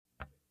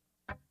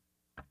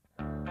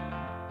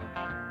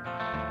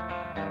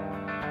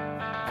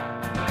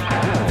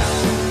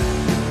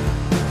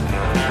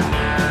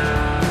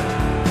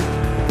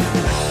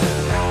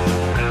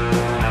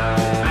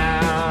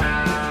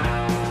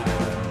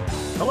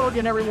Hello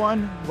again,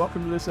 everyone.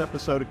 Welcome to this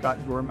episode of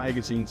Cotton Grower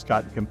Magazine's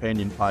Cotton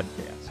Companion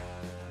Podcast.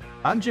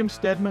 I'm Jim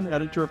Stedman,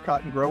 editor of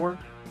Cotton Grower,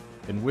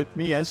 and with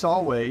me, as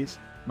always,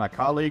 my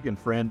colleague and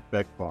friend,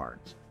 Beck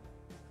Barnes.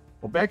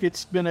 Well, Beck,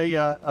 it's been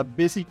a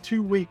busy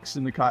 2 weeks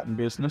in the cotton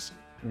business,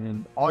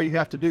 and all you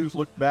have to do is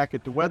look back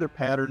at the weather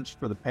patterns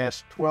for the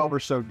past 12 or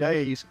so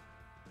days,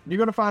 and you're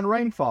going to find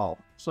rainfall,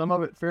 some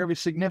of it fairly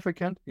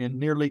significant in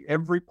nearly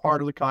every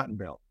part of the cotton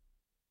belt.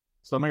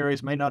 Some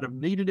areas may not have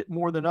needed it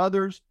more than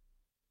others.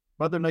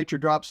 Mother Nature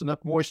drops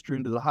enough moisture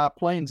into the high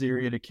plains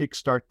area to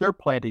kickstart their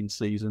planting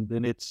season,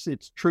 then it's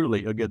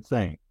truly a good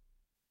thing.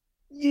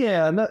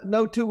 Yeah,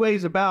 no two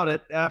ways about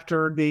it.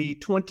 After the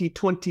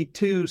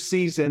 2022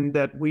 season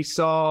that we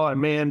saw, and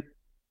man,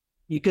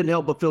 you couldn't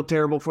help but feel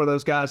terrible for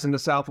those guys in the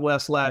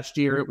Southwest last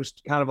year. It was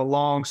kind of a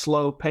long,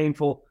 slow,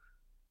 painful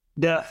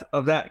death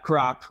of that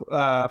crop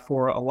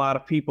for a lot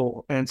of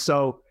people. And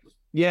so,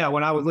 yeah,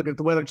 when I was looking at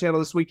the Weather Channel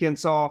this weekend,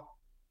 saw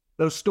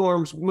those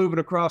storms moving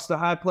across the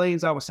high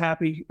plains, I was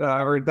happy,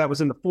 or that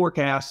was in the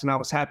forecast, and I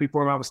was happy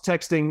for them. I was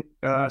texting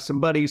some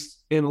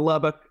buddies in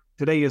Lubbock.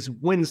 Today is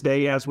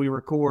Wednesday as we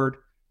record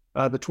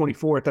the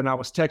 24th, and I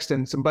was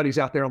texting some buddies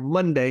out there on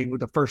Monday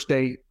with the first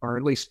day, or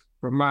at least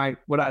from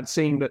what I'd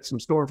seen, that some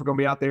storms were going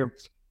to be out there.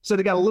 So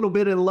they got a little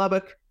bit in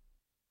Lubbock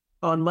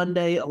on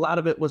Monday. A lot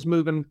of it was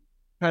moving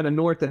kind of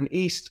north and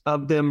east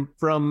of them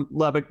from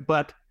Lubbock,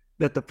 but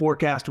that the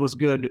forecast was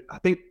good, I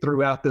think,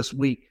 throughout this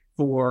week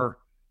for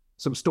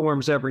some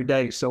storms every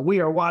day. So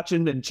we are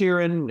watching and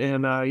cheering,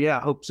 and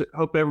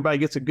hope everybody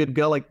gets a good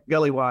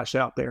gully wash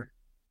out there.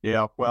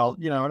 Yeah, well,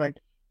 and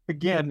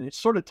again, it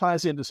sort of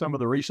ties into some of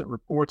the recent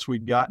reports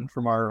we've gotten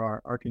from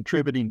our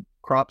contributing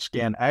crop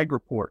scan ag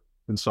report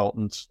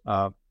consultants.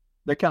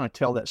 They kind of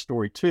tell that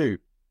story too.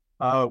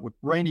 With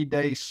rainy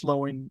days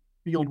slowing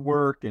field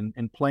work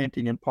and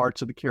planting in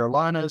parts of the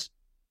Carolinas,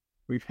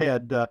 we've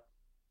had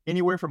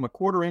anywhere from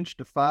 1/4 inch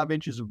to 5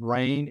 inches of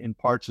rain in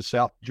parts of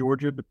South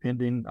Georgia,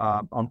 depending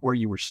on where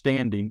you were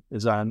standing,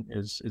 as I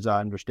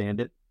understand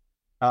it.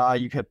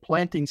 You've had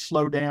planting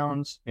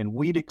slowdowns and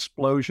weed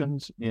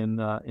explosions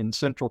in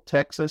central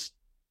Texas.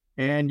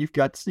 And you've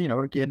got,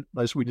 again,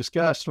 as we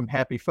discussed, some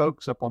happy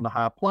folks up on the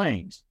high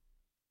plains.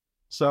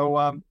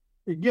 So,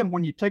 again,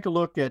 when you take a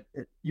look at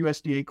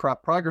USDA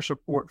crop progress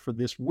report for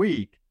this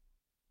week,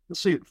 you'll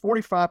see that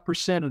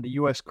 45% of the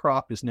U.S.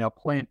 crop is now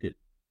planted.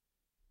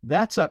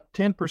 That's up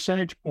 10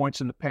 percentage points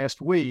in the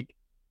past week,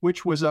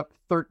 which was up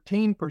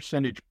 13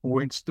 percentage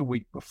points the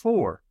week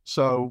before.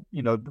 So,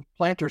 the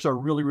planters are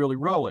really, really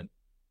rolling.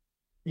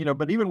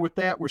 But even with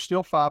that, we're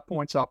still 5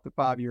 points off the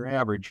 5-year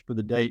average for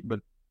the date, but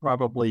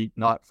probably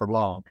not for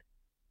long.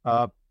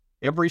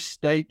 Every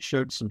state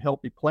showed some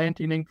healthy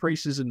planting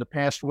increases in the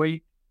past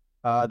week.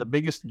 The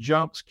biggest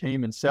jumps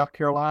came in South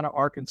Carolina,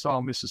 Arkansas,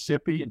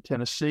 Mississippi, and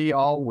Tennessee,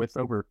 all with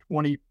over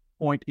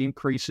 20-point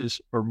increases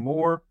or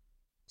more.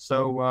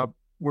 So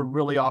we're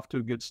really off to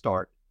a good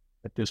start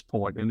at this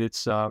point, and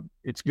it's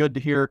good to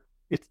hear.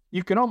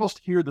 You can almost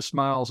hear the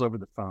smiles over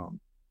the phone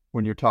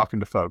when you're talking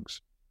to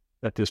folks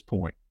at this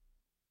point.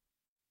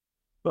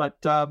 But,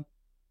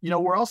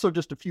 we're also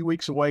just a few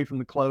weeks away from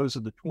the close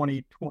of the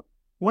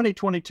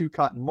 2022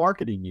 cotton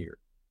marketing year.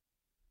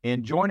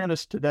 And joining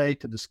us today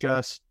to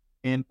discuss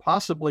and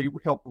possibly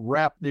help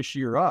wrap this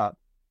year up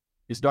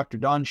is Dr.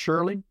 Don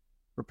Shurley,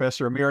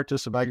 Professor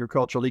Emeritus of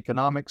Agricultural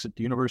Economics at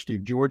the University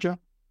of Georgia.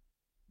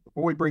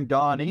 Before we bring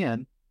Don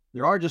in,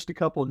 there are just a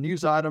couple of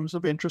news items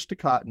of interest to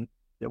cotton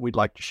that we'd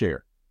like to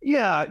share.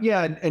 Yeah.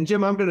 And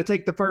Jim, I'm going to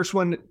take the first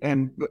one,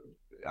 and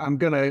I'm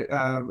going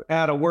to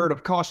add a word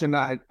of caution.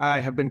 I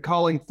have been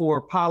calling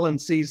for pollen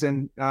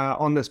season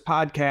on this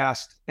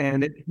podcast,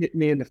 and it hit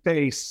me in the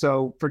face.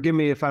 So forgive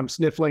me if I'm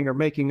sniffling or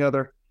making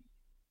other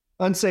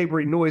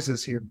unsavory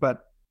noises here,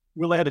 but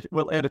we'll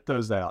edit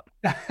those out.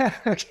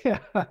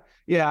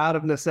 Yeah, out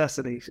of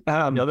necessity.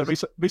 There'll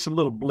be some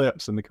little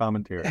blips in the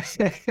commentary.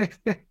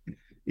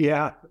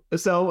 Yeah.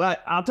 So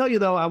I'll tell you,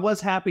 though, I was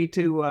happy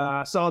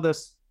to saw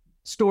this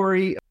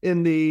story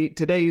in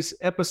today's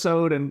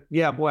episode, and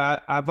yeah, boy,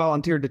 I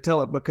volunteered to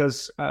tell it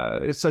because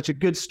it's such a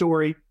good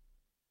story.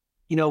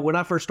 When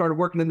I first started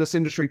working in this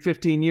industry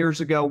 15 years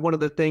ago, one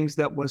of the things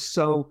that was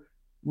so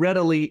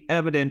readily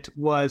evident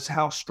was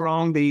how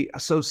strong the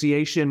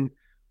association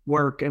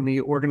work and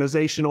the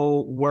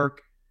organizational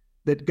work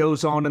that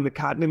goes on in the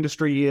cotton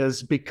industry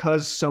is,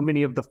 because so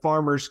many of the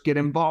farmers get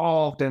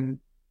involved and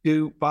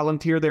do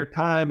volunteer their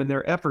time and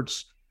their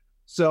efforts.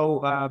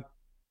 So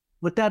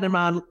with that in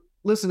mind,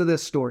 listen to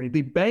this story.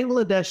 The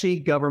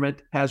Bangladeshi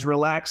government has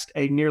relaxed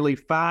a nearly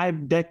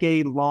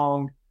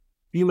 5-decade-long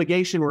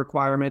fumigation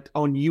requirement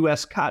on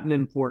U.S. cotton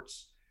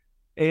imports.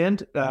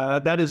 And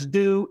that is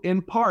due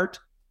in part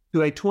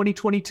to a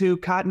 2022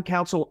 Cotton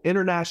Council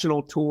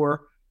International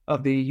tour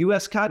of the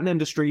U.S. cotton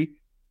industry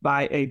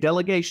by a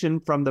delegation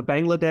from the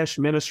Bangladesh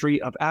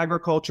Ministry of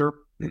Agriculture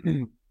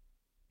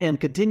and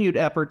continued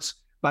efforts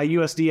by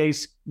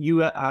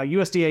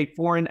USDA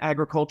Foreign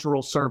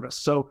Agricultural Service.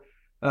 So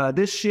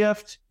this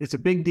shift is a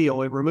big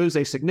deal. It removes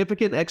a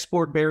significant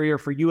export barrier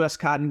for U.S.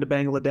 cotton to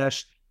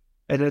Bangladesh,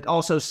 And it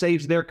also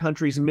saves their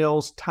country's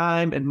mills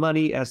time and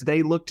money as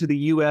they look to the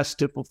U.S.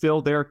 to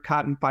fulfill their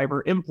cotton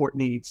fiber import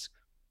needs.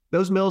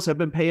 Those mills have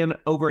been paying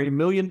over $1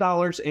 million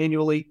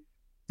annually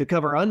to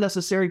cover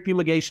unnecessary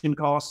fumigation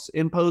costs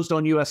imposed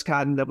on U.S.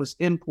 cotton that was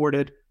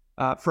imported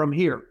from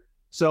here.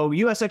 So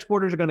U.S.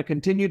 exporters are going to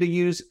continue to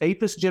use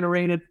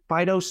APHIS-generated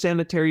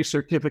phytosanitary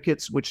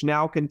certificates, which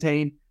now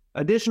contain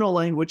additional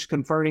language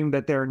confirming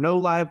that there are no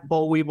live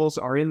boll weevils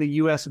are in the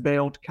U.S.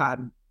 baled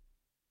cotton.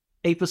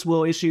 APHIS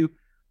will issue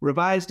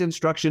revised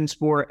instructions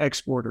for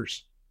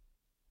exporters.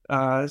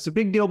 It's a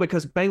big deal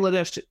because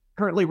Bangladesh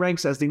currently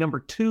ranks as the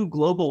 #2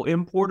 global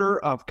importer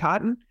of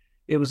cotton.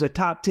 It was a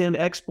top 10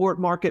 export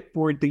market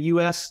for the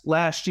U.S.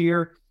 last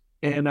year,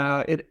 and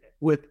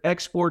with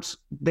exports,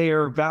 they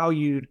are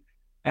valued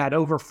at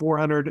over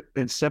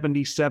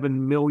 $477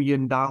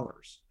 million.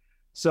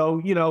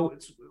 So,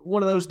 it's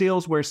one of those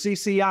deals where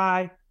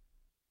CCI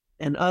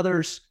and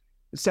others,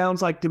 it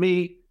sounds like to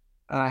me,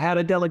 had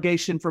a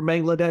delegation from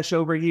Bangladesh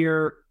over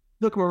here,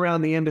 took them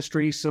around the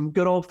industry, some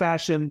good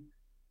old-fashioned,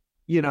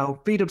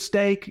 feed them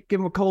steak, give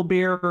them a cold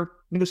beer,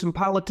 do some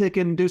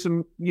politicking, do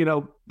some,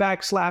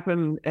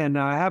 backslapping and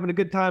having a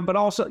good time, but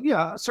also,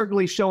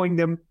 certainly showing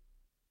them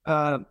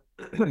the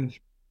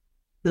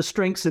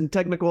strengths and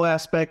technical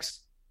aspects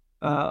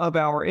of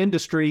our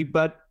industry.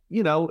 But,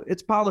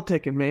 it's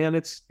politicking, man.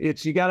 It's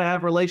you got to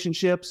have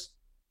relationships,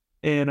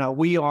 and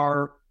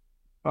our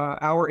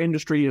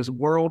industry is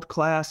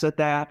world-class at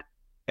that.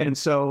 And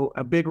so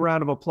a big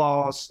round of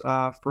applause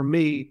for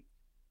me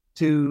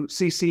to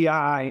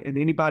CCI and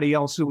anybody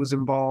else who was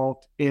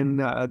involved in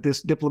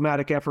this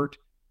diplomatic effort.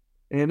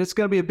 And it's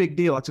going to be a big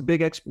deal. It's a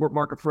big export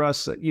market for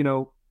us.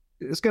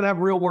 It's going to have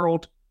real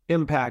world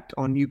impact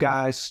on you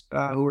guys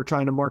who are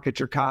trying to market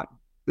your cotton.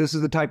 This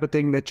is the type of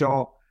thing that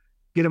y'all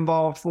get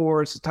involved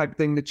for. It's the type of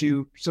thing that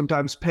you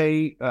sometimes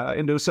pay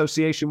into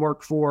association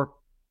work for.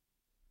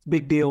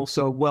 Big deal.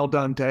 So well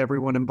done to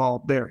everyone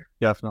involved there.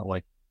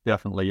 Definitely.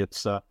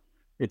 It's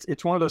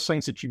one of those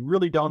things that you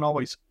really don't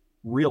always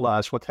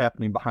realize what's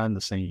happening behind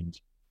the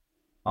scenes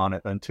on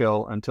it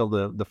until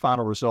the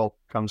final result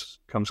comes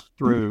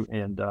through.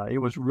 And it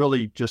was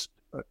really just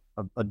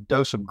a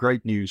dose of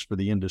great news for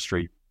the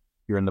industry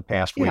here in the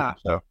past week or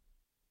so.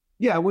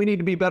 Yeah, we need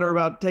to be better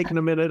about taking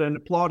a minute and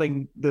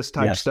applauding this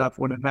type of stuff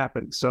when it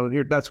happens. So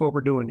that's what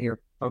we're doing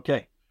here.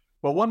 Okay.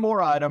 Well, one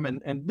more item,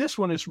 and this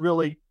one is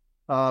really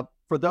for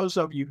those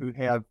of you who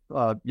have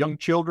young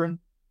children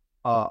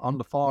on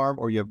the farm,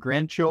 or you have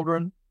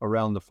grandchildren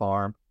around the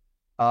farm.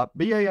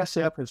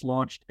 BASF has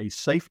launched a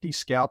Safety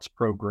Scouts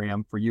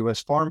program for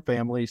U.S. farm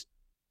families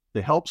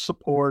to help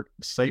support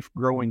a safe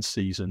growing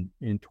season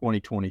in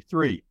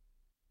 2023.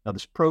 Now,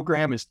 this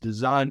program is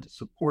designed to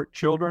support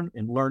children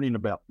in learning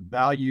about the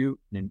value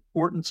and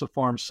importance of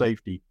farm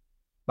safety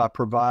by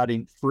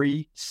providing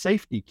free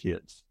safety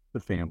kits to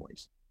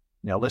families.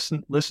 Now,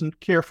 listen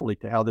carefully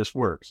to how this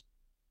works.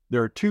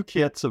 There are 2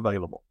 kits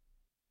available.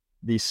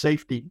 The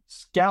Safety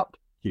Scout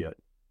kit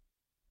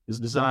is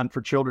designed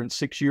for children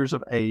 6 years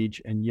of age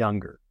and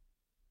younger.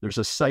 There's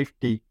a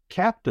Safety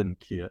Captain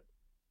kit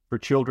for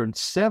children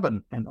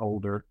 7 and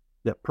older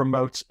that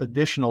promotes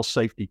additional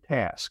safety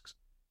tasks.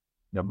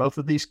 Now, both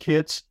of these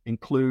kits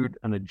include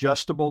an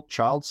adjustable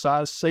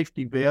child-sized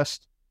safety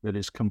vest that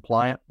is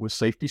compliant with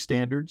safety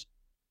standards,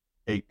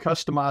 a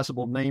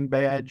customizable name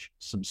badge,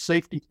 some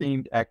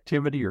safety-themed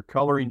activity or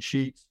coloring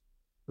sheets,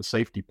 a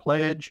safety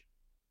pledge,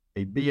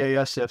 a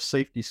BASF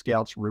Safety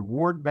Scouts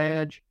reward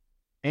badge,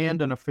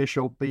 and an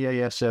official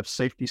BASF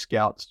Safety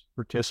Scouts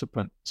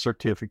participant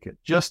certificate.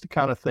 Just the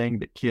kind of thing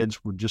that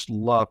kids would just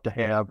love to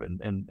have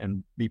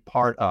and be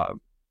part of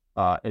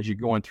as you're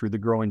going through the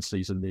growing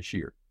season this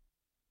year.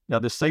 Now,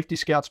 the Safety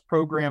Scouts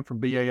program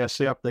from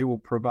BASF, they will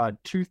provide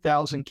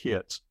 2,000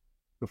 kits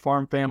to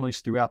farm families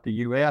throughout the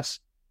U.S.,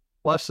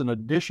 plus an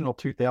additional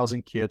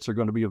 2,000 kits are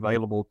going to be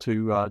available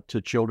to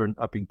children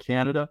up in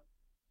Canada.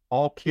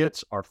 All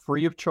kits are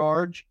free of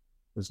charge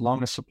as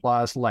long as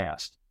supplies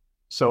last.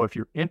 So if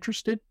you're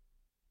interested,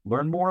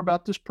 learn more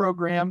about this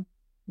program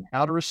and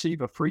how to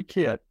receive a free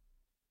kit,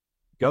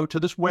 go to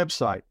this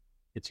website.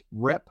 It's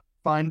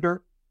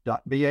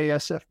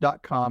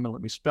repfinder.basf.com, and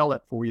let me spell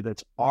that for you.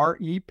 That's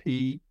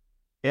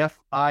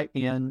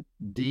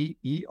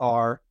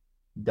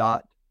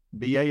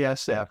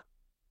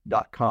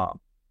repfinder.basf.com.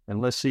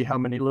 And let's see how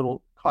many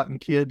little cotton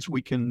kids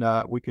we can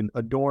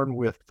adorn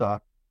with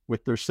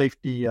their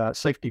safety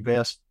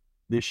vest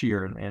this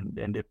year.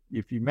 And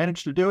if you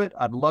manage to do it,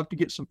 I'd love to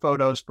get some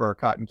photos for our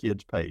Cotton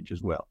Kids page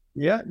as well.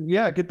 Yeah.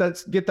 Get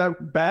that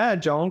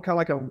badge on,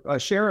 kind of like a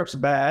sheriff's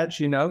badge,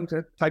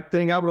 the type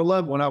thing I would have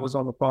loved when I was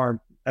on the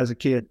farm as a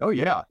kid. Oh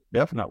yeah,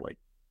 definitely.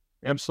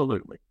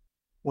 Absolutely.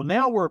 Well,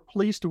 now we're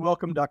pleased to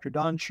welcome Dr.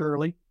 Don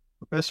Shurley,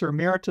 Professor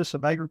Emeritus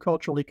of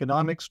Agricultural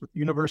Economics with the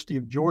University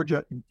of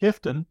Georgia in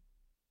Tifton,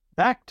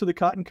 back to the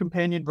Cotton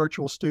Companion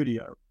virtual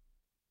studio.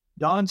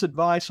 Don's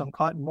advice on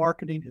cotton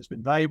marketing has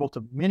been valuable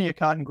to many a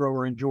cotton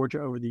grower in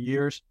Georgia over the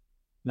years,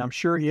 and I'm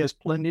sure he has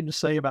plenty to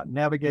say about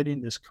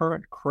navigating this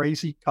current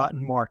crazy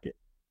cotton market.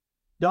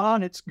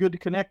 Don, it's good to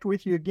connect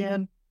with you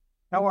again.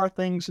 How are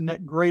things in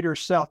that greater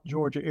South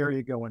Georgia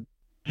area going?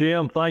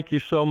 Jim, thank you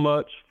so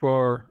much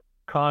for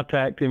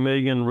contacting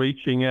me and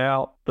reaching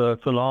out.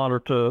 It's an honor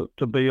to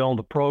be on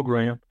the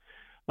program.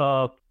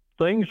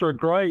 Things are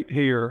great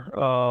here.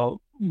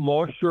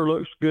 Moisture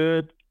looks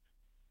good.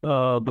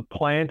 The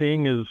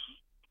planting is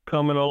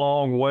coming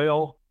along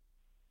well.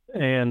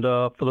 And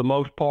for the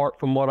most part,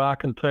 from what I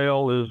can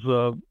tell, is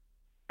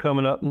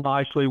coming up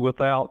nicely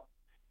without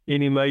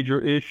any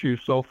major issues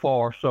so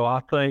far. So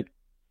I think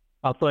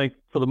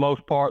for the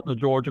most part, the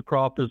Georgia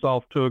crop is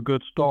off to a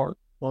good start.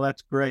 Well,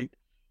 that's great.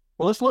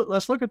 Well,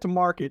 let's look at the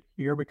market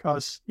here,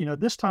 because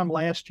this time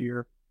last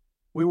year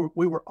we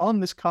were on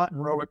this cotton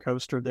roller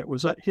coaster that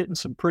was hitting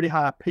some pretty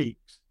high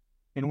peaks,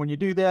 and when you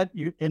do that,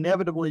 you're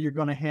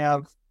going to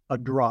have a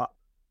drop,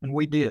 and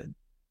we did.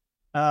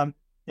 And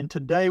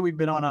today we've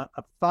been on a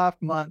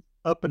 5-month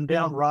up and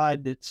down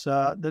ride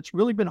that's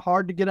really been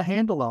hard to get a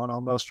handle on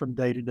almost from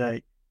day to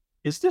day.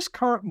 Is this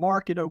current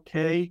market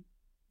okay?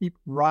 Keep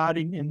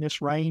riding in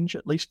this range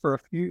at least for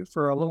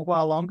a little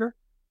while longer?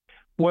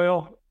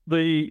 Well,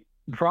 the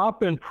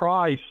drop in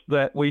price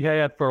that we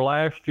had for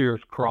last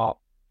year's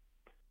crop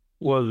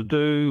was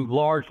due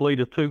largely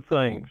to two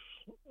things.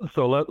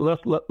 So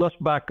let's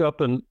back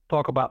up and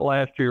talk about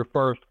last year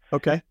first.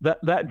 Okay.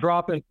 That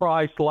drop in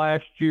price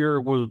last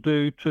year was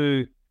due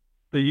to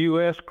the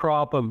U.S.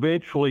 crop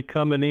eventually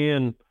coming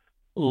in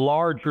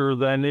larger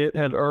than it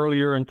had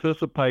earlier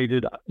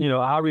anticipated.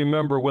 I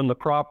remember when the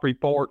crop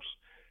reports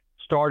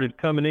started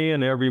coming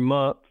in every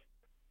month,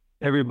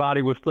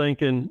 everybody was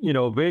thinking,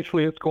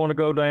 eventually it's going to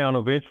go down.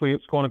 Eventually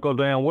it's going to go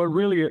down. Well,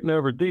 really, it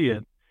never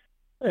did.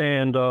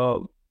 And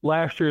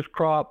last year's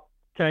crop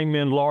came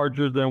in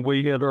larger than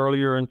we had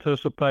earlier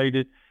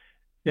anticipated.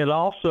 And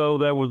also,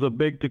 there was a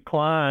big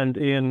decline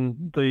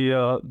in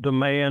the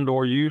demand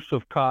or use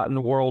of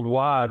cotton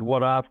worldwide,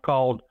 what I've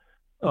called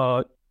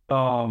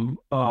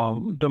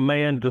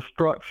demand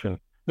destruction.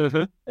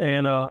 Mm-hmm.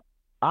 And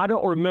I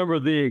don't remember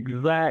the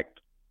exact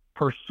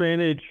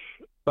percentage,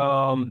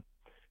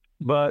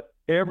 but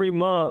every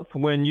month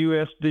when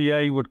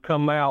USDA would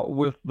come out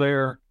with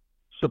their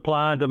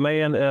supply and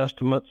demand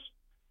estimates,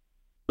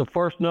 the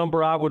first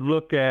number I would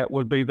look at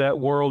would be that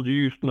world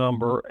use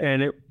number,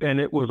 and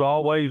it was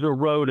always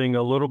eroding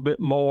a little bit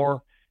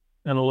more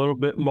and a little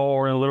bit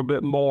more and a little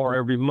bit more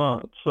every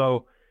month.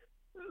 So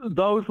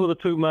those were the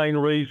two main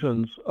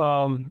reasons.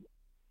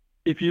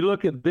 If you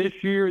look at this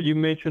year, you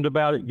mentioned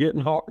about it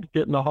getting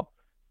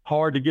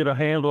hard to get a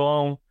handle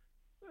on.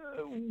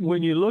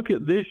 When you look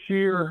at this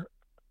year,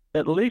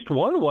 at least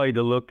one way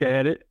to look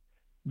at it,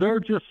 there are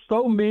just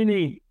so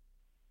many,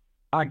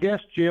 I guess,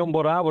 Jim,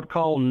 what I would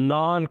call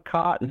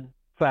non-cotton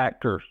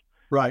factors,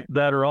 right,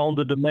 that are on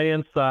the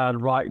demand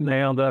side right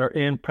now that are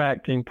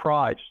impacting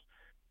price.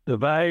 The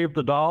value of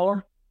the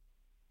dollar,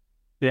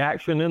 the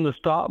action in the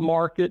stock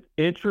market,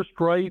 interest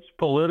rates,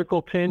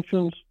 political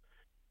tensions,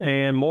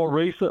 and more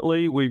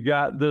recently, we've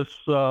got this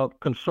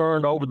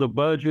concern over the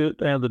budget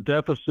and the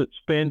deficit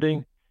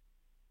spending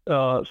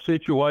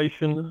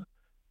situation.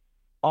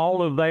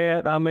 All of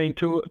that, I mean,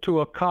 to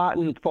a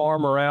cotton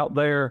farmer out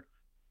there,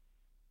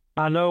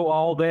 I know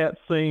all that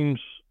seems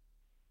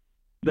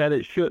that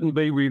it shouldn't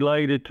be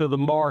related to the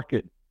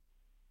market,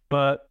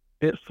 but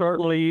it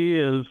certainly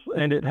is,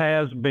 and it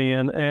has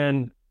been.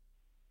 And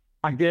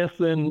I guess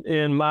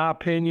in my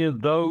opinion,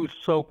 those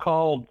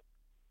so-called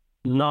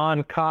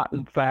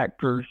non-cotton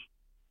factors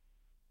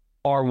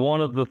are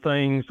one of the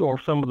things, or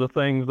some of the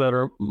things, that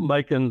are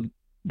making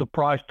the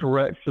price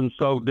direction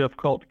so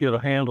difficult to get a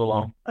handle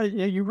on.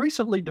 You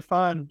recently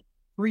defined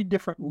 3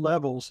 different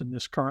levels in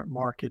this current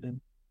market, and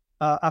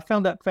I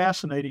found that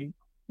fascinating.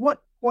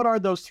 What are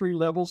those 3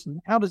 levels, and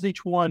how does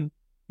each one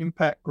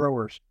impact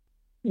growers?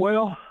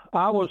 Well,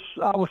 I was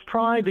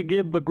trying to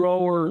give the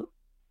grower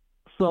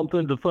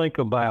something to think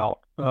about.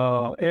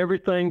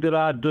 Everything that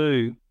I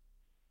do,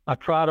 I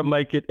try to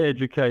make it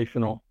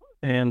educational,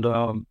 and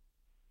I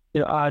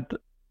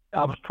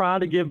was trying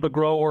to give the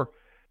grower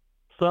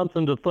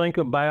something to think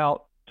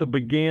about to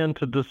begin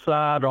to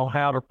decide on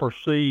how to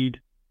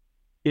proceed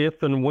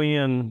if and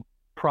when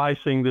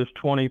pricing this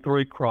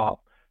 23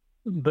 crop.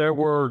 There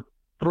were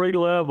 3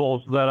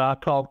 levels that I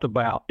talked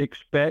about: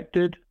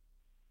 expected,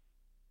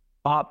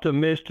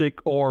 optimistic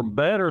or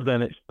better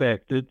than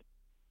expected,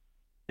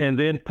 and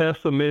then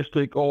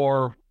pessimistic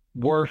or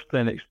worse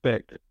than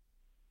expected.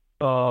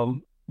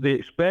 The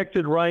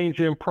expected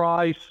range in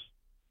price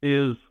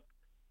is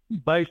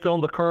based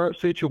on the current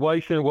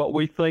situation, what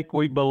we think,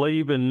 we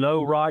believe and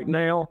know right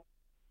now.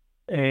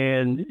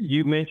 And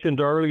you mentioned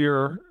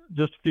earlier,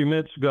 just a few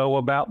minutes ago,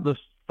 about this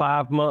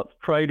 5-month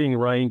trading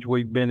range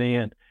we've been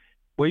in.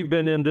 We've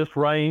been in this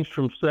range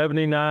from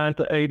 79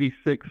 to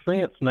 86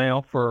 cents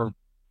now for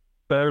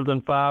better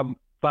than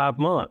five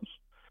months.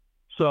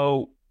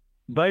 So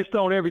based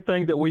on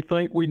everything that we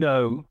think we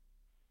know,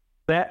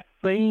 that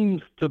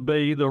seems to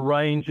be the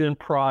range in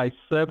price,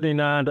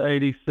 79 to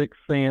 86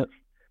 cents.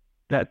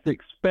 That's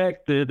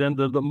expected, and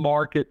the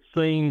market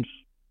seems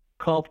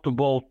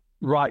comfortable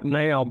right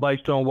now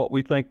based on what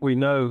we think we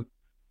know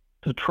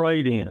to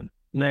trade in.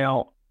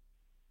 Now,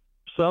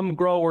 some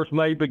growers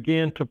may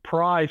begin to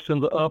price in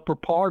the upper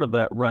part of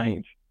that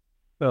range.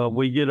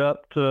 We get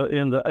up to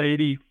in the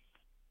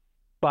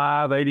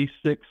 85,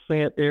 86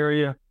 cent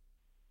area.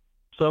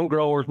 Some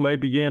growers may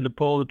begin to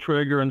pull the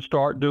trigger and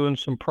start doing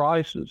some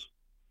prices.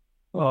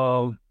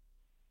 The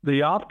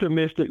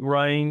optimistic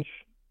range,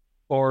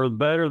 or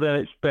better than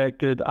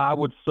expected, I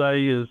would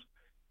say is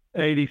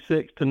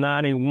 86 to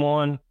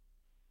 91.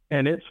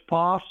 And it's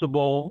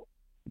possible,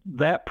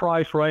 that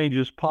price range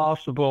is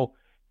possible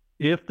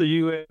if the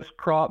U.S.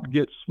 crop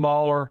gets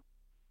smaller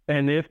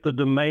and if the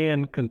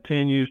demand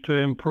continues to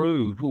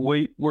improve.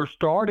 We're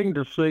starting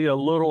to see a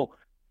little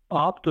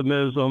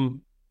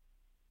optimism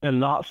and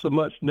not so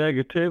much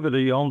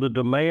negativity on the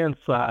demand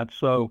side.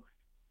 So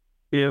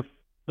if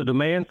the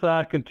demand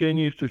side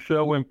continues to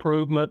show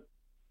improvement,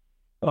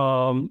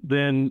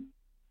 then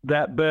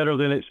that better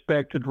than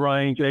expected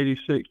range,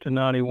 86 to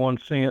 91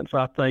 cents,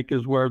 I think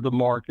is where the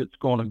market's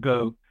going to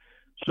go.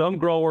 Some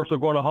growers are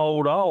going to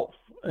hold off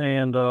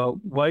and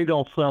wait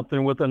on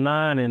something with a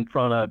 9 in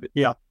front of it.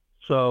 Yeah.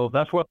 So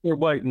that's what they're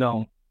waiting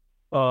on.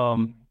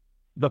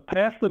 The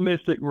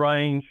pessimistic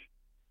range,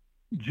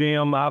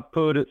 Jim, I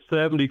put it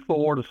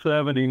 74 to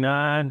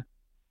 79,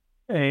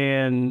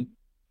 and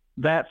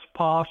that's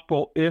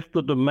possible if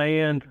the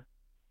demand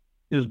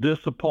is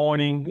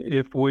disappointing,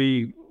 if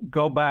we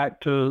go back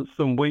to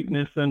some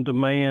weakness in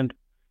demand,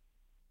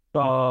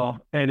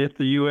 and if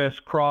the U.S.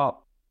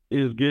 crop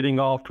is getting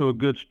off to a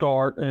good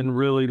start and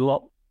really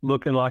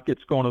looking like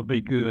it's going to be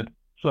good.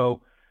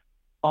 So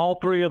all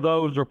three of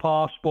those are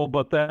possible,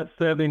 but that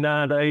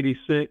 79 to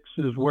 86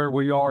 is where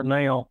we are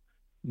now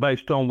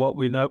based on what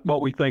we know,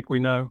 what we think we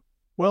know.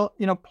 Well,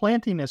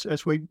 planting,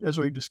 as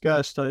we've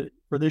discussed,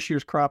 for this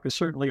year's crop is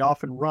certainly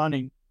off and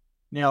running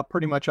now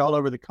pretty much all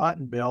over the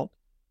Cotton Belt.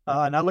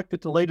 And I looked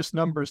at the latest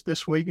numbers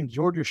this week, and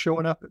Georgia's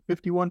showing up at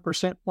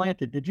 51%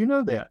 planted. Did you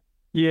know that?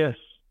 Yes.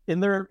 In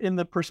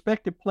the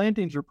prospective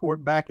plantings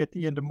report back at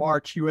the end of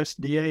March,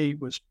 USDA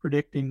was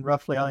predicting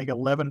roughly, I think,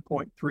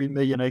 11.3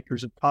 million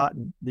acres of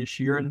cotton this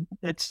year, and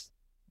it's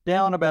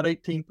down about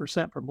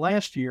 18% from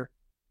last year.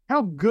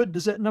 How good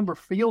does that number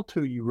feel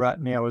to you right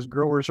now as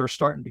growers are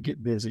starting to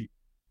get busy?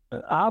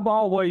 I've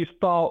always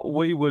thought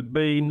we would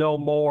be no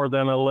more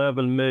than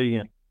 11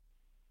 million.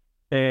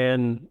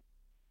 And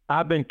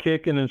I've been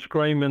kicking and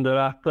screaming that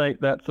I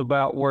think that's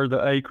about where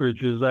the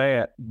acreage is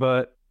at.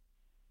 But,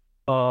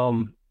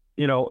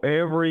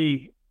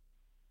 every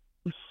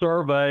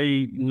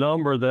survey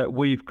number that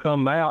we've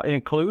come out,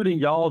 including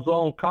y'all's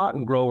own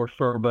cotton grower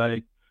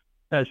survey,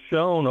 has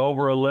shown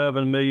over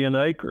 11 million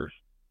acres.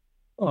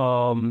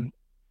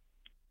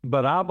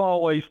 But I've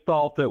always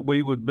thought that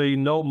we would be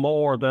no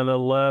more than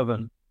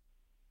 11.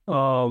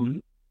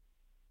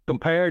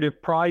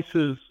 Comparative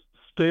prices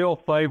still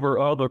favor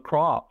other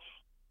crops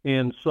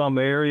in some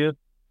areas.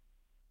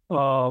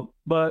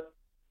 But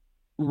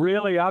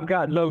really, I've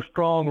got no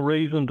strong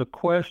reason to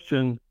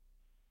question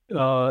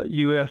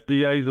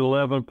USDA's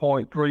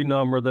 11.3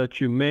 number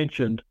that you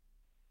mentioned.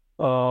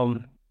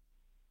 But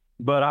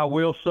I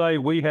will say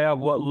we have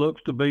what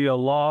looks to be a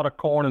lot of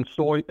corn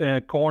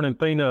and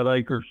peanut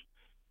acres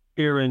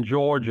here in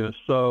Georgia.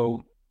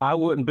 So I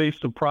wouldn't be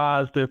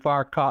surprised if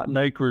our cotton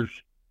acres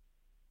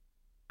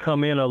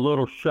come in a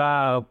little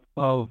shy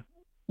of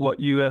what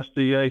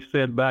USDA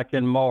said back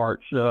in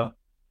March.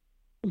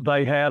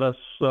 They had us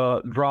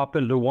drop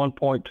into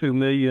 1.2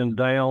 million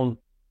down.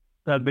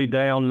 That'd be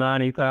down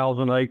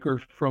 90,000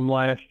 acres from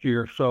last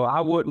year. So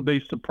I wouldn't be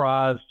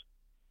surprised,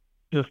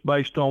 just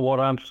based on what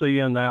I'm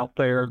seeing out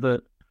there,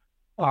 that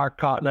our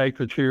cotton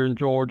acreage here in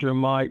Georgia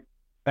might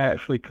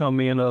actually come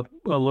in a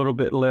little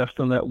bit less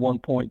than that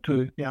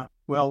 1.2. Yeah.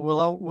 Well,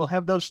 we'll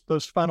have those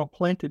final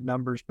planted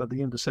numbers by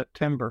the end of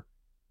September,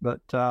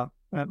 but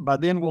by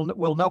then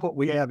we'll know what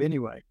we have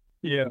anyway.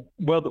 Yeah.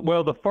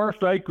 Well, the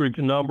first acreage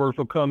numbers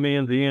will come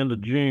in the end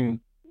of June.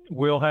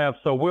 We'll have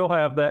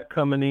that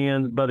coming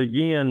in, but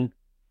again,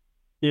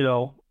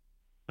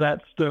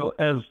 that's still,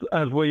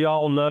 as we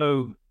all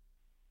know,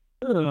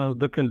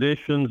 the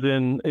conditions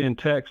in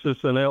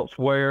Texas and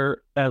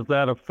elsewhere, as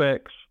that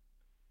affects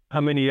how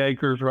many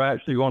acres are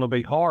actually going to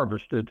be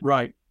harvested,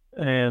 right?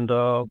 And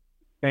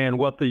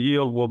what the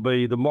yield will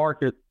be. The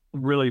market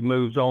really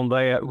moves on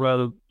that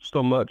rather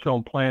so much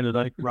on planted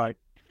acres. Right.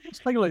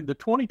 Especially the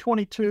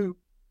 2022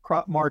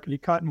 cotton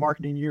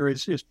marketing year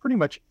is pretty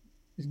much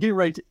getting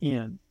ready to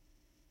end,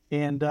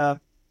 and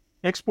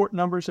export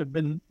numbers have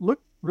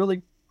looked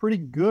really pretty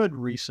good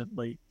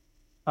recently.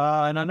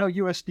 And I know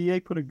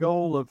USDA put a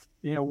goal of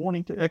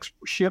wanting to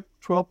ship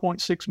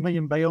 12.6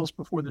 million bales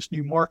before this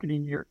new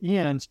marketing year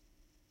ends.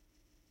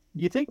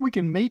 Do you think we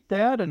can meet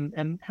that,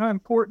 and how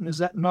important is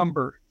that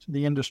number to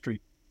the industry?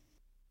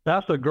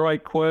 That's a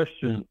great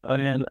question,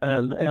 and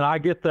I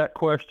get that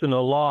question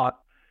a lot.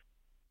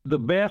 The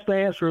best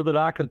answer that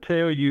I can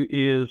tell you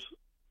is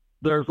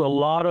there's a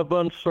lot of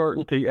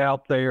uncertainty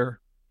out there.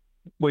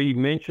 We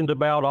mentioned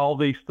about all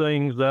these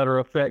things that are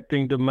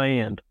affecting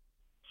demand,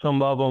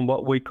 some of them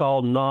what we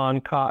call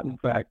non-cotton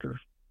factors.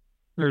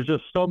 There's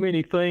just so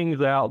many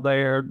things out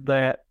there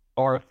that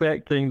are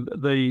affecting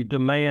the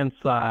demand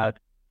side.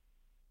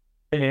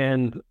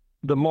 and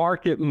the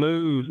market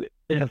moves.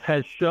 It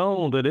has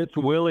shown that it's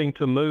willing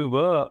to move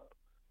up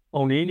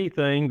on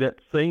anything that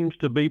seems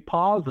to be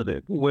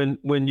positive. When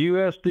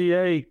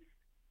USDA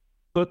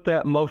put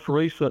that most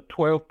recent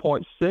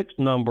 12.6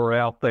 number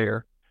out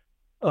there,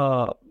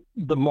 the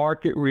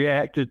market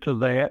reacted to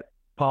that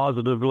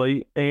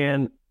positively.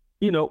 And,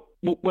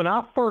 when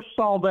I first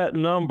saw that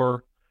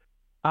number,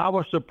 I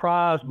was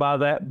surprised by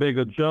that big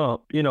a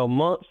jump.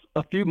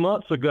 A few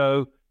months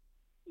ago,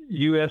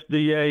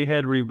 USDA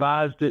had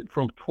revised it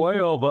from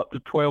 12 up to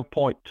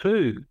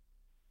 12.2,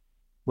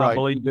 Right. I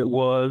believe it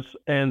was.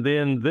 And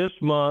then this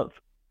month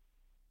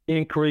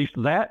increased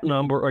that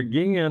number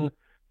again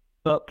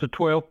up to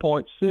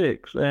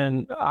 12.6.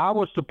 And I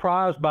was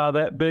surprised by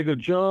that big a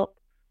jump.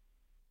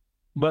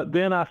 But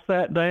then I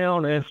sat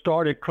down and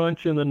started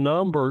crunching the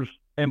numbers.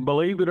 And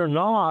believe it or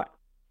not,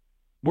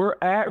 our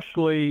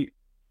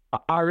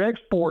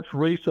exports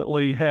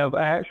recently have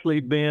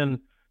actually been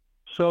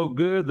so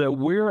good that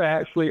we're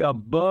actually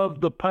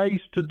above the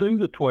pace to do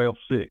the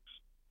 12.6.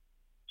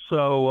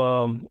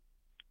 So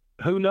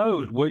who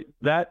knows?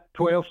 That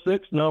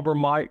 12.6 number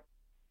might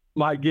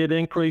get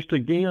increased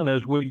again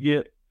as we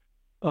get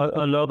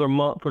another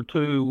month or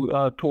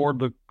two toward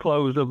the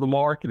close of the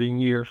marketing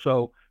year.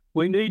 So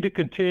we need to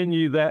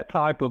continue that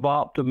type of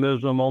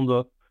optimism on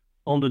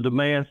the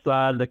demand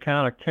side to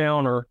kind of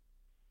counter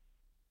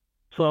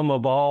some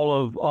of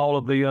all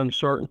of the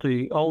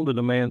uncertainty on the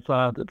demand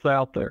side that's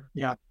out there.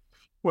 Yeah.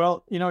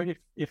 Well,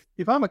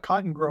 if I'm a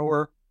cotton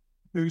grower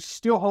who's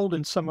still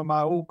holding some of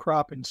my old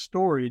crop in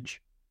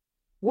storage,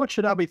 what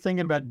should I be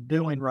thinking about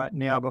doing right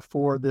now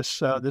before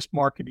this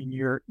marketing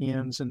year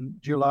ends and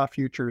July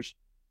futures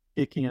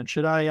kick in?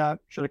 Should I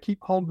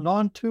keep holding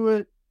on to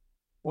it?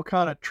 What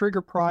kind of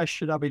trigger price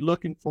should I be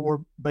looking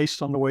for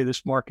based on the way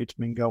this market's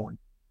been going?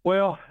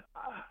 Well,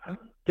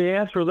 to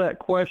answer that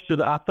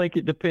question, I think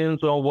it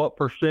depends on what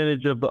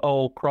percentage of the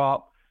old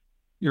crop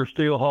you're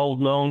still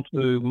holding on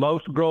to.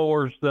 Most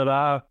growers that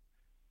I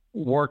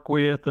work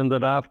with and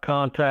that I've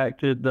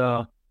contacted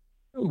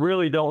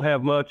really don't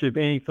have much of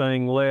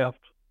anything left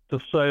to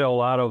sell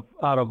out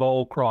of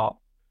old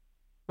crop.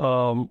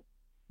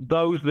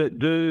 Those that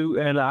do,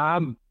 and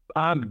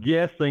I'm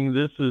guessing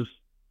this is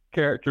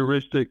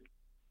characteristic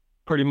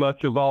pretty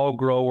much of all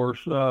growers.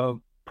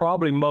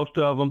 Probably most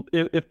of them,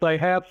 if they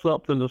have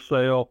something to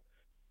sell,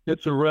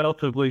 it's a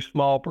relatively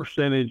small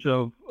percentage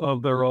of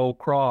their old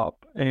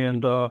crop.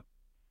 And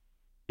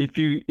if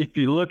you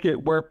look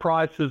at where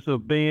prices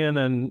have been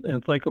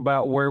and think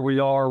about where we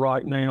are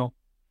right now,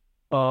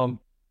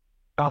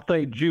 I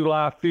think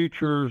July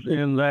futures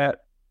in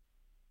that,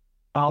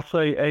 I'll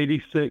say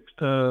 86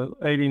 to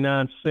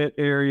 89 cent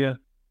area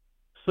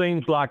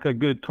seems like a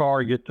good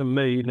target to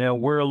me. Now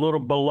we're a little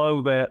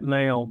below that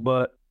now,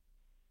 but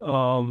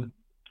on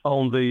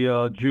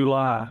the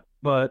July.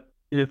 But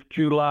if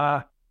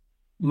July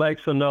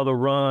makes another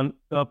run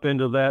up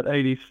into that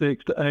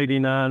 86 to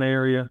 89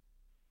 area,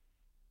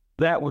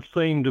 that would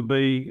seem to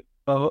be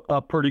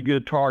a pretty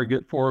good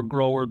target for a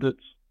grower that's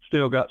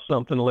still got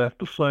something left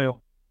to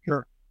sell.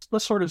 Sure.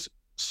 Let's sort of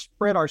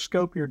spread our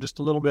scope here just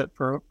a little bit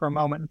for a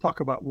moment and talk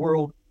about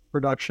world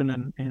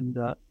production and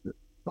the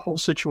whole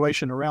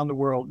situation around the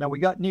world. Now, we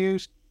got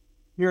news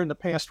here in the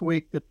past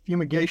week that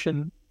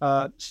fumigation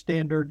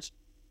standards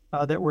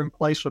that were in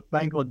place with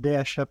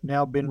Bangladesh have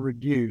now been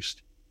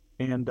reduced.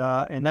 And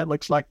that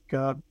looks like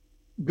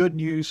good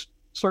news,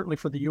 certainly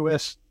for the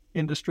U.S.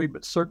 industry,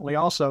 but certainly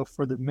also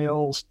for the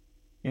mills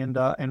and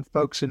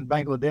folks in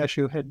Bangladesh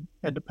who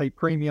had to pay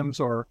premiums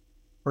or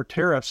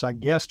tariffs, I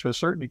guess, to a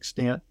certain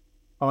extent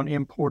on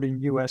importing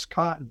U.S.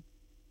 cotton.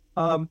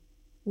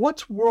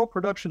 What's world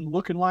production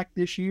looking like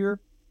this year?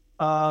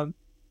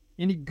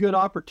 Any good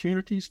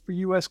opportunities for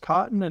U.S.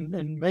 cotton,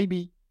 and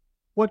maybe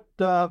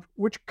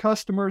which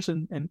customers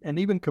and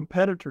even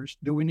competitors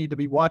do we need to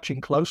be watching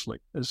closely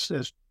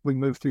as we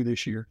move through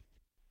this year?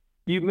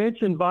 You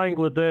mentioned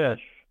Bangladesh.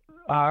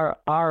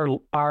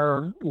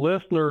 Our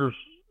listeners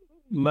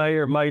may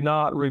or may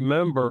not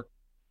remember,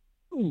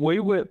 we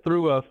went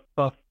through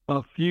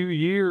a few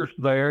years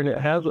there, and it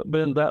hasn't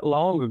been that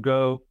long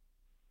ago,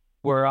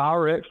 where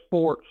our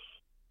exports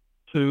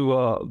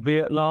to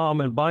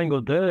Vietnam and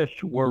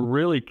Bangladesh were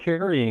really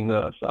carrying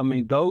us. I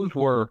mean, those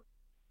were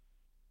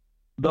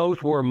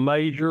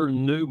major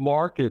new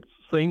markets,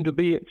 seemed to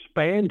be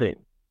expanding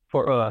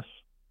for us.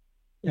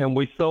 And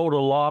we sold a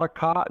lot of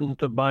cotton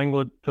to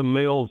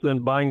mills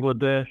in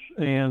Bangladesh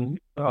and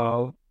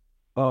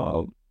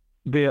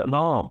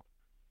Vietnam.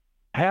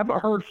 Haven't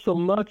heard so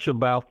much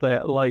about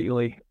that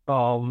lately.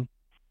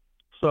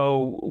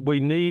 So we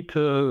need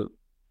to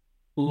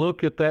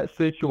look at that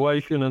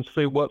situation and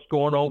see what's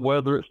going on,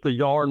 whether it's the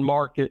yarn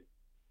market,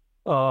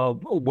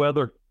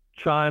 whether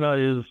China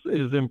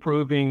is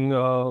improving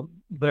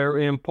their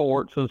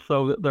imports, and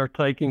so that they're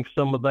taking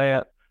some of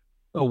that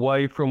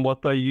away from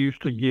what they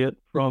used to get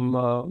from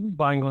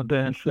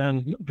Bangladesh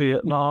and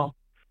Vietnam.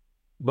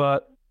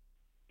 But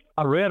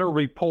I read a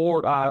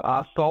report,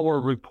 I saw a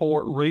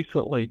report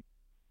recently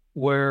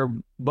where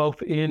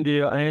both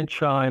India and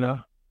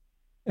China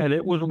and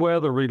it was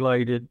weather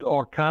related,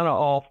 are kind of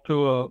off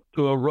to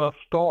a rough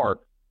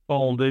start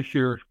on this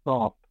year's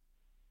crop.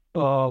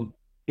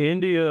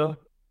 India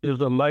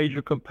is a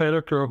major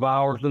competitor of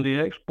ours in the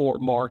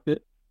export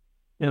market.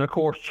 And of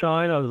course,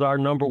 China is our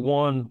number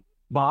one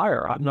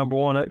buyer, our number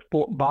one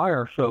export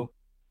buyer. So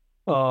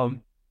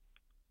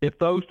if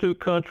those two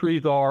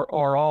countries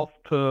are off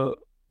to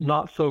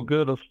not so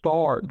good a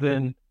start,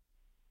 then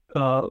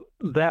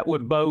that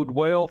would bode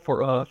well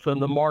for us, and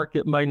the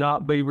market may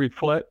not be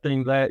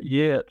reflecting that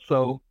yet.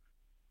 So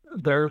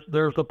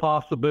there's a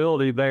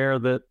possibility there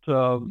that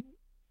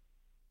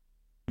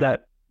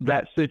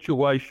that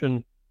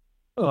situation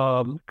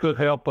could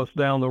help us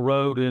down the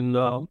road in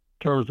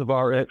terms of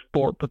our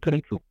export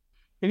potential.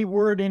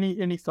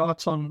 Any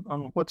thoughts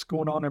on what's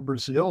going on in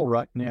Brazil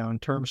right now in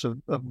terms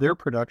of their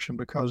production?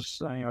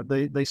 Because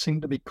they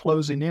seem to be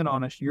closing in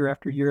on us year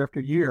after year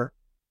after year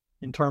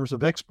in terms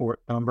of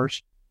export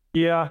numbers.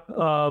 Yeah,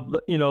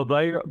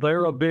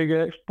 they're a big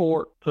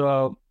export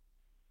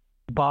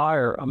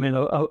buyer. I mean,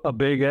 a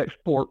big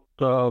export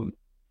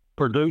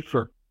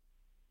producer,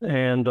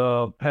 and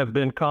have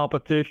been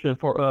competition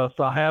for us.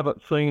 I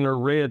haven't seen or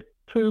read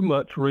too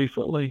much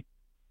recently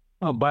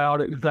about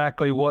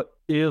exactly what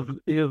is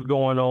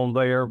going on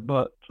there,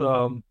 but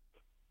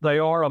they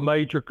are a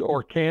major,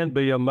 or can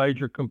be a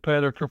major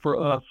competitor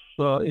for us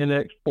in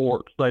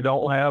exports. They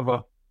don't have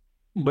a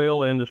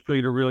mill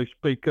industry to really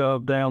speak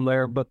of down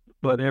there, but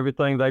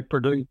everything they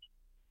produce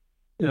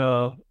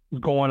is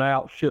going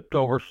out, shipped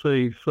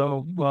overseas.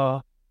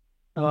 So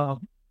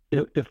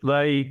if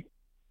they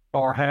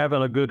are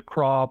having a good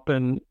crop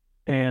and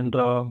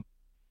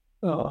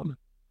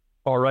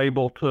are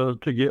able to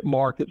get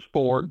markets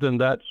for it, then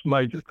that's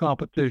major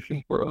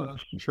competition for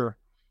us. Sure.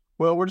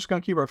 Well, we're just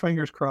going to keep our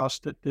fingers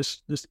crossed that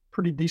this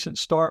pretty decent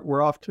start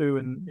we're off to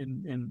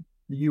in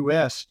the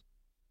U.S.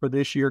 for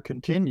this year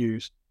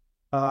continues,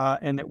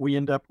 and that we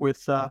end up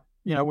with a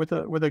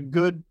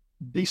good,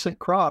 decent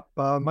crop,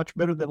 much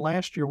better than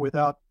last year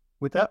without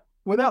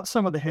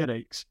some of the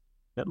headaches,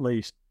 at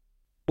least.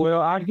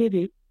 Well, I get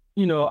it.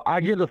 I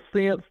get a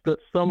sense that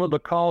some of the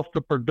cost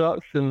of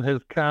production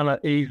has kind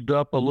of eased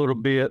up a little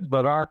bit,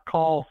 but our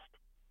costs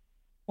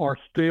are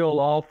still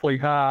awfully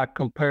high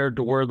compared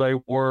to where they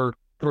were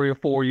 3 or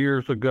 4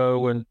 years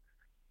ago. And,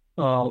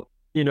 one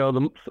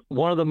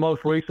of the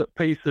most recent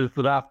pieces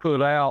that I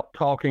put out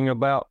talked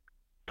about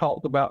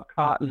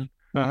cotton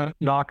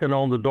knocking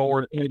on the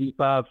door at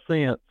 85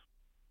 cents.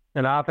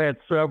 And I've had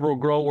several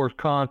growers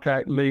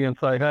contact me and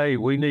say, hey,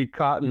 we need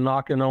cotton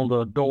knocking on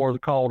the door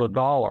called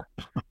 $1.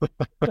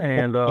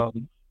 And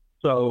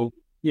so,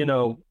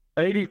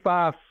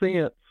 85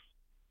 cents,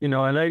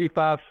 an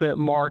 85 cent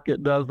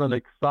market doesn't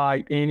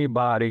excite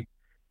anybody,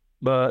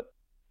 but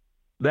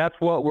that's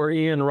what we're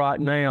in right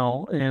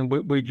now. And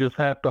we just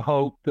have to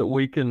hope that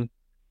we can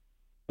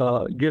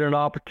get an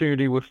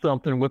opportunity with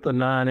something with a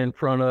 9 in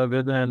front of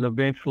it and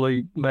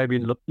eventually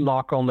maybe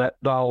knock on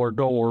that $1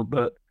 door.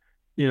 But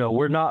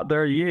we're not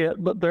there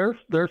yet, but there's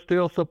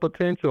still some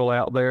potential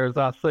out there. As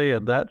I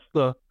said, that's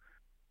the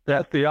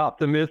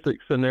optimistic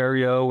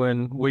scenario,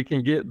 and we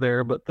can get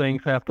there, but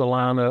things have to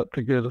line up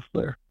to get us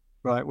there.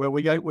 Right. Well,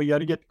 we got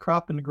to get the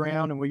crop in the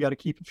ground, and we got to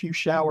keep a few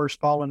showers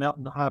falling out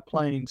in the high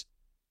plains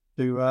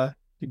to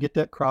get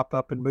that crop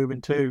up and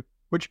moving too.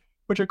 Which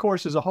of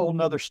course is a whole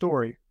nother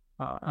story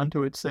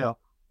unto itself.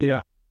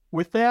 Yeah.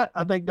 With that,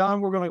 I think,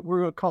 Don, we're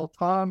gonna call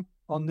time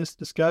on this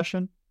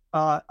discussion.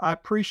 I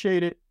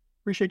appreciate it.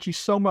 Appreciate you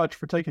so much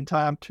for taking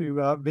time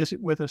to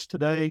visit with us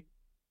today,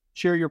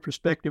 share your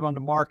perspective on the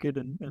market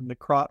and the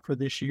crop for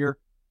this year.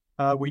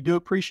 We do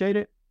appreciate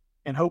it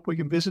and hope we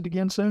can visit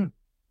again soon.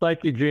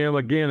 Thank you, Jim.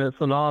 Again,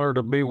 it's an honor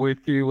to be with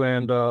you,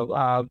 and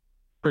I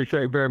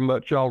appreciate very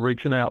much y'all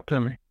reaching out to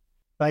me.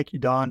 Thank you,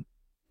 Don.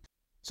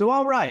 So,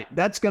 all right,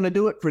 that's going to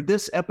do it for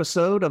this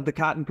episode of the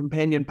Cotton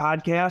Companion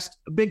podcast.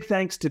 A big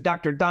thanks to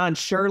Dr. Don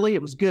Shurley.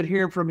 It was good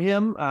hearing from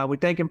him. We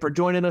thank him for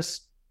joining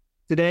us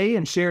today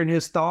and sharing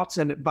his thoughts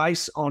and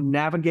advice on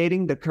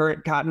navigating the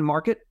current cotton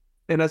market.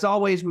 And as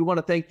always, we want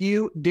to thank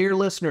you, dear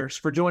listeners,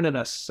 for joining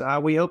us.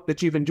 We hope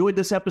that you've enjoyed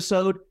this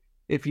episode.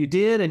 If you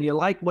did and you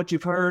like what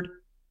you've heard,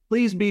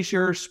 please be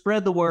sure,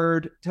 spread the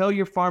word, tell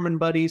your farming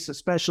buddies,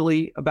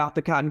 especially about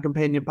the Cotton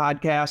Companion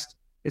podcast.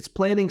 It's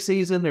planting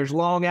season. There's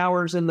long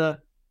hours in the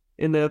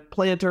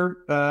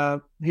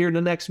planter here in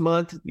the next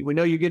month. We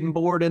know you're getting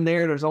bored in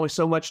there. There's only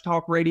so much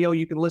talk radio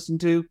you can listen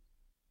to.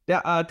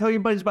 Tell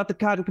your buddies about the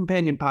Cotton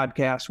Companion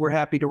podcast. We're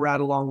happy to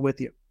ride along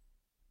with you.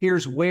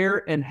 Here's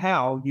where and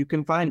how you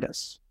can find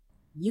us.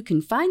 You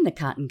can find the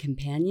Cotton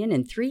Companion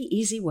in 3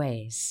 easy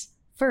ways.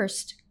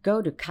 First,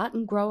 go to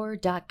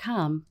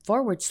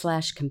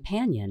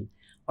cottongrower.com/companion,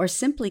 or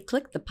simply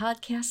click the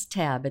podcast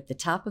tab at the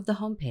top of the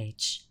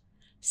homepage.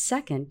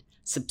 Second,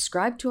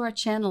 subscribe to our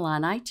channel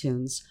on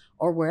iTunes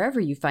or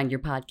wherever you find your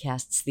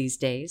podcasts these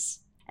days.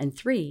 And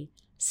 3,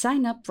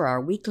 sign up for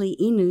our weekly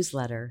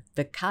e-newsletter,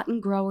 the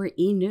Cotton Grower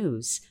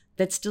e-News,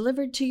 that's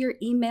delivered to your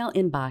email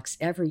inbox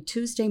every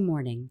Tuesday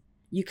morning.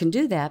 You can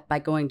do that by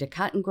going to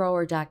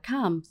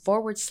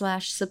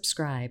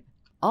cottongrower.com/subscribe.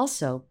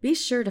 Also, be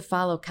sure to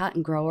follow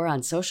Cotton Grower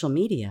on social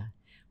media.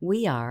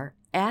 We are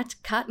at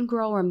Cotton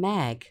Grower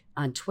Mag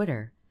on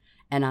Twitter,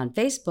 and on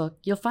Facebook,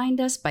 you'll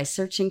find us by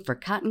searching for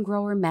Cotton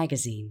Grower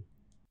Magazine.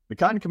 The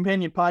Cotton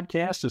Companion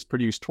podcast is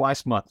produced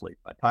twice monthly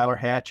by Tyler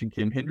Hatch and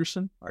Kim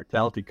Henderson, our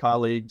talented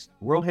colleagues,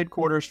 world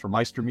headquarters for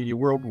Meister Media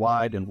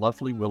Worldwide in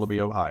lovely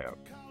Willoughby, Ohio.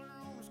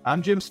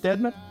 I'm Jim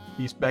Stedman,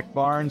 he's Beck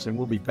Barnes, and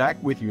we'll be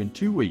back with you in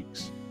 2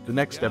 weeks, the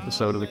next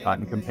episode of the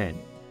Cotton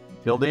Companion.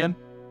 Till then,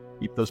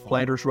 keep those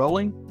planters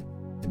rolling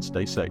and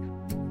stay safe.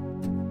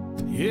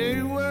 Yeah,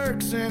 he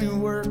works and he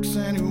works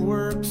and he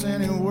works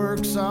and he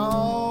works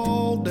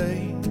all